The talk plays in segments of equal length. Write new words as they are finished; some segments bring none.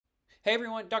Hey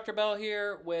everyone, Dr. Bell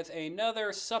here with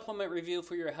another supplement review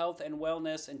for your health and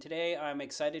wellness. And today I'm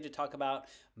excited to talk about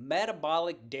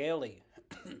Metabolic Daily,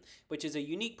 which is a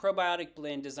unique probiotic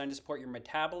blend designed to support your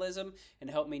metabolism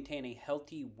and help maintain a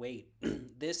healthy weight.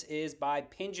 This is by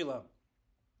Pendulum.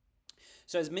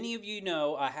 So, as many of you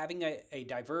know, having a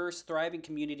diverse, thriving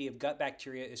community of gut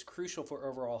bacteria is crucial for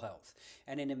overall health.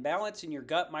 And an imbalance in your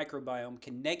gut microbiome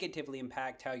can negatively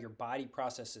impact how your body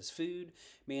processes food,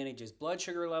 manages blood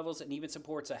sugar levels, and even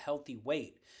supports a healthy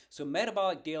weight. So,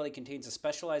 Metabolic Daily contains a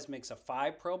specialized mix of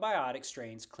 5 probiotic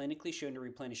strains clinically shown to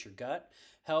replenish your gut,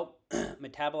 help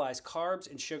metabolize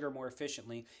carbs and sugar more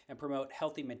efficiently, and promote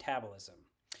healthy metabolism.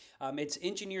 It's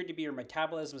engineered to be your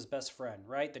metabolism's best friend,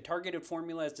 right? The targeted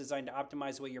formula is designed to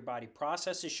optimize the way your body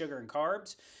processes sugar and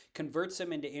carbs, converts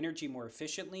them into energy more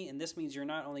efficiently, and this means you're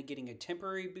not only getting a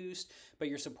temporary boost, but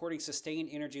you're supporting sustained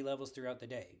energy levels throughout the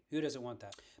day. Who doesn't want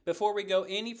that? Before we go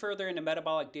any further into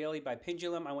Metabolic Daily by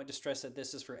Pendulum, I want to stress that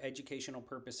this is for educational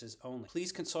purposes only.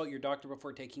 Please consult your doctor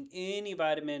before taking any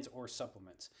vitamins or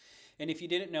supplements. And if you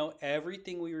didn't know,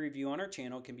 everything we review on our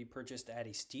channel can be purchased at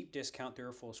a steep discount through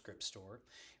our full script store.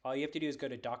 All you have to do is go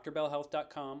to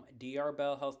drbellhealth.com,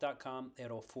 drbellhealth.com.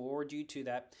 It'll forward you to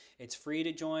that. It's free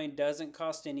to join, doesn't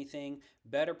cost anything,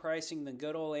 better pricing than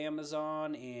good old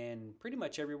Amazon and pretty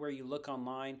much everywhere you look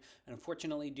online. And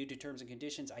unfortunately, due to terms and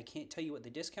conditions, I can't tell you what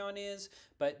the discount is,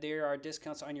 but there are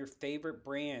discounts on your favorite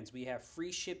brands. We have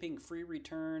free shipping, free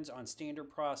returns on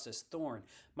Standard Process, Thorne,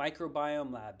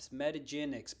 Microbiome Labs,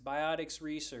 Metagenics, Biotics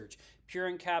Research,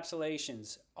 Pure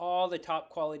Encapsulations. All the top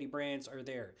quality brands are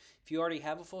there. If you already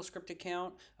have a full script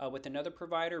account with another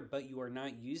provider, but you are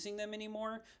not using them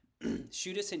anymore,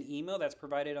 shoot us an email that's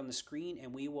provided on the screen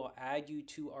and we will add you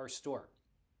to our store.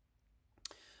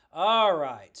 All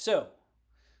right, so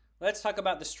let's talk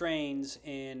about the strains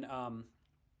in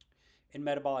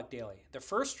Metabolic Daily. The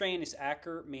first strain is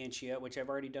Akkermansia, which I've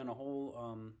already done a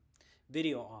whole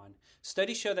video on.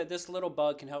 Studies show that this little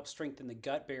bug can help strengthen the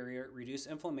gut barrier, reduce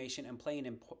inflammation, and play an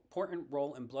important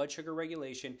role in blood sugar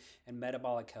regulation and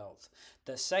metabolic health.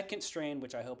 The second strain,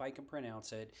 which I hope I can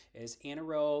pronounce it, is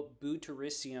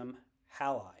Anaerobutyricum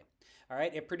hallii. All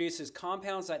right, it produces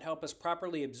compounds that help us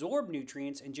properly absorb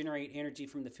nutrients and generate energy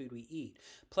from the food we eat.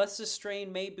 Plus, this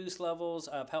strain may boost levels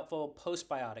of helpful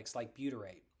postbiotics like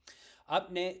butyrate.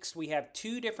 Up next, we have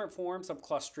 2 different forms of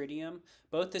Clostridium.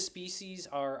 Both the species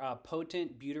are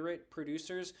potent butyrate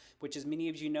producers, which, as many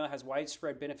of you know, has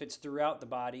widespread benefits throughout the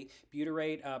body.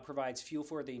 Butyrate provides fuel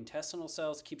for the intestinal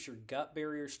cells, keeps your gut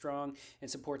barrier strong, and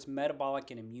supports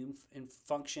metabolic and immune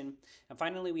function. And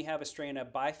finally, we have a strain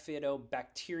of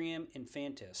Bifidobacterium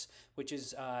infantis, which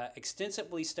is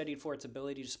extensively studied for its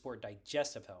ability to support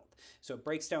digestive health. So it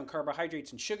breaks down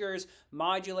carbohydrates and sugars,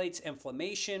 modulates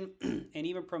inflammation, and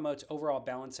even promotes overall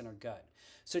balance in our gut.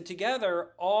 So together,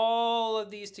 all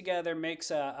of these together makes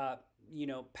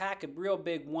pack a real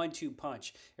big 1-2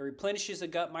 punch. It replenishes the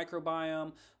gut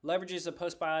microbiome, leverages the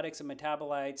postbiotics and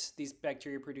metabolites these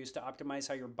bacteria produce to optimize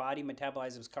how your body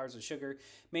metabolizes carbs and sugar,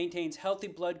 maintains healthy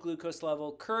blood glucose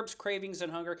level, curbs cravings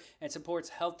and hunger, and supports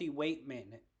healthy weight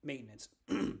maintenance.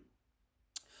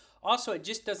 Also, it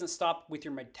just doesn't stop with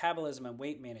your metabolism and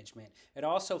weight management. It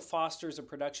also fosters the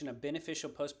production of beneficial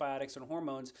postbiotics and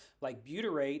hormones like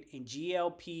butyrate and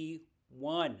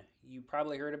GLP-1. You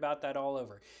probably heard about that all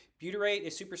over. Butyrate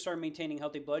is superstar maintaining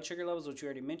healthy blood sugar levels, which we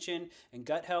already mentioned, and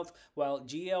gut health, while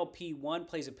GLP-1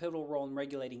 plays a pivotal role in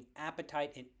regulating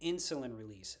appetite and insulin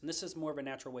release. And this is more of a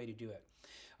natural way to do it.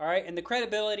 All right, and the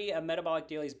credibility of Metabolic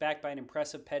Daily is backed by an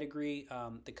impressive pedigree.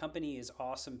 The company is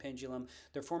awesome, Pendulum.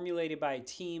 They're formulated by a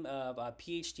team of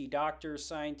PhD doctors,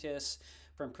 scientists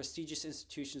from prestigious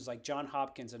institutions like Johns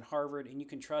Hopkins and Harvard, and you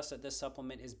can trust that this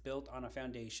supplement is built on a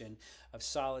foundation of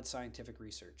solid scientific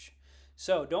research.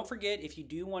 So don't forget, if you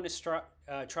do want to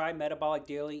try Metabolic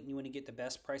Daily and you want to get the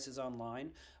best prices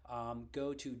online,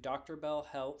 go to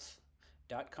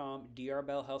drbellhealth.com,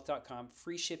 drbellhealth.com.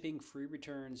 Free shipping, free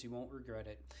returns. You won't regret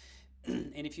it.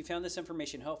 And if you found this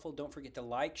information helpful, don't forget to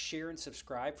like, share, and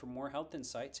subscribe for more health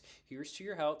insights. Here's to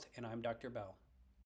your health, and I'm Dr. Bell.